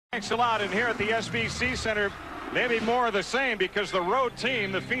Thanks a lot. And here at the SBC Center, maybe more of the same, because the road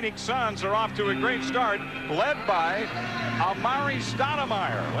team, the Phoenix Suns, are off to a great start, led by Amar'e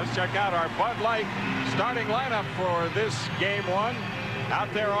Stoudemire. Let's check out our Bud Light starting lineup for this game one. Out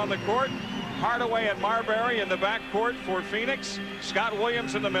there on the court, Hardaway and Marbury in the backcourt for Phoenix. Scott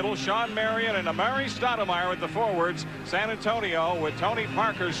Williams in the middle, Shawn Marion and Amar'e Stoudemire at the forwards. San Antonio with Tony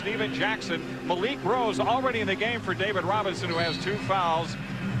Parker, Stephen Jackson, Malik Rose already in the game for David Robinson, who has 2 fouls.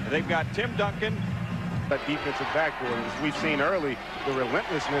 They've got Tim Duncan. That defensive backboard, as we've seen early, the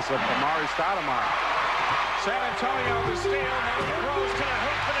relentlessness of Amar'e Stoudemire. San Antonio the steal, Malik Rose to the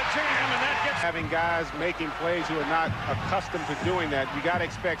hoop for the jam, and that gets... Having guys making plays who are not accustomed to doing that, you got to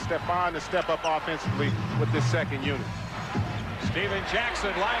expect Stephon to step up offensively with this second unit. Stephen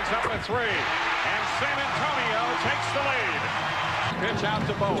Jackson lines up a 3, and San Antonio takes the lead. Pitch out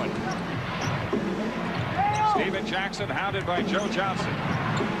to Bowen. Stephen Jackson hounded by Joe Johnson.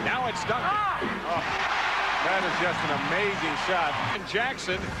 Now it's Duncan. Oh, that is just an amazing shot. And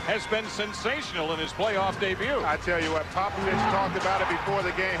Jackson has been sensational in his playoff debut. I tell you what, Popovich talked about it before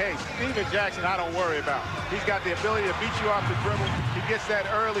the game. Hey, Stephen Jackson, I don't worry about. He's got the ability to beat you off the dribble. He gets that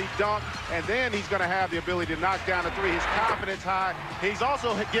early dunk, and then he's going to have the ability to knock down a 3. His confidence high. He's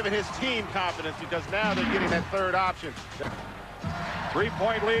also given his team confidence because now they're getting that third option.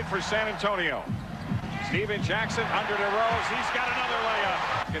 3-point lead for San Antonio. Stephen Jackson under to Rose. He's got another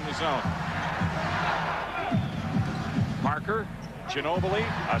layup in the zone. Parker, Ginobili,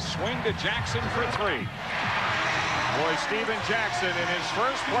 a swing to Jackson for 3. Boy, Stephen Jackson in his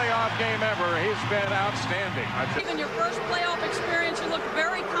first playoff game ever, he's been outstanding. Even your first playoff experience, you looked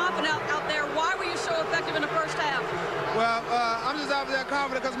very confident out there. Why were you so effective in the first half? Well, I'm just out there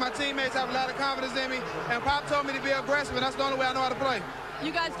confident because my teammates have a lot of confidence in me, and Pop told me to be aggressive, and that's the only way I know how to play.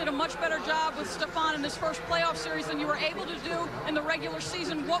 You guys did a much better job with Stephon in this first playoff series than you were able to do in the regular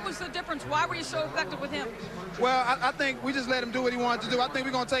season. What was the difference? Why were you so effective with him? Well, I think we just let him do what he wanted to do. I think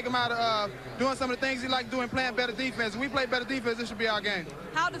we're going to take him out of doing some of the things he liked doing, playing better defense. If we play better defense, this should be our game.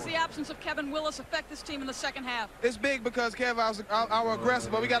 How does the absence of Kevin Willis affect this team in the second half? It's big because Kev was our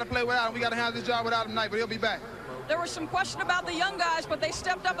aggressive, but we got to play without him. We got to handle this job without him tonight, but he'll be back. There was some question about the young guys, but they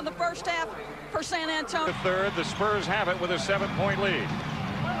stepped up in the first half for San Antonio. The third, the Spurs have it with a 7-point lead.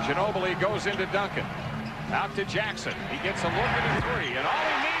 Ginobili goes into Duncan. Out to Jackson. He gets a look at a 3, and all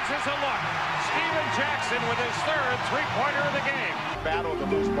he needs is a look. Stephen Jackson with his third 3-pointer of the game. Battle the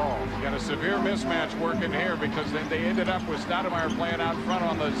loose ball. Got a severe mismatch working here because then they ended up with Stoudemire playing out front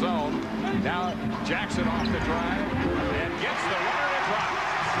on the zone. Now Jackson off the drive and gets the runner to drop.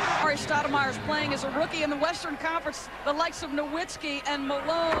 Amar'e Stoudemire is playing as a rookie in the Western Conference. The likes of Nowitzki and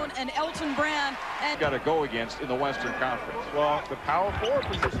Malone and Elton Brand. And got to go against in the Western Conference. Well, the power forward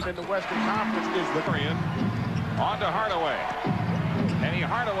position in the Western Conference is the... On to Hardaway. Penny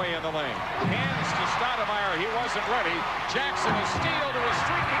Hardaway in the lane. Hands to Stoudemire. He wasn't ready. Jackson a steal to a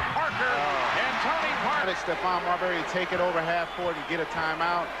streaky Parker. And Tony Parker. Stephon Marbury take it over half court and get a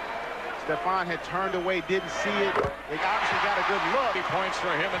timeout. Stephon had turned away, didn't see it. They obviously got a good look. 30 points for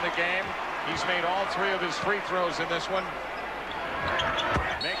him in the game. He's made all 3 of his free throws in this one.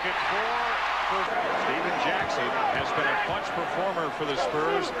 Make it 4 for Stephen Jackson. Has been a clutch performer for the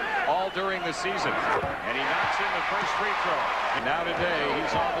Spurs all during the season. And he knocks in the first free throw. And now today,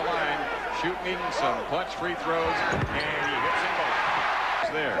 he's on the line shooting some clutch free throws, and he hits them both.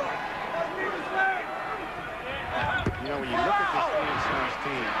 It's there. You know, when you look at this Phoenix Suns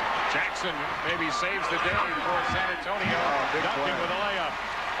team, Jackson maybe saves the day for San Antonio. Duncan with a layup.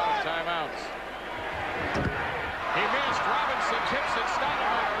 Timeouts. He missed. Robinson tips it.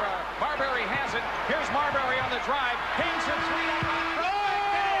 Stoudemire. Marbury has it. Here's Marbury on the drive. Hangs a 3.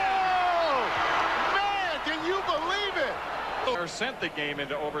 oh! Man, can you believe it? Or sent the game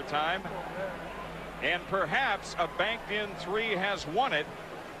into overtime. And perhaps a banked-in 3 has won it.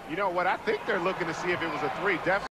 You know what? I think they're looking to see if it was a 3. Definitely.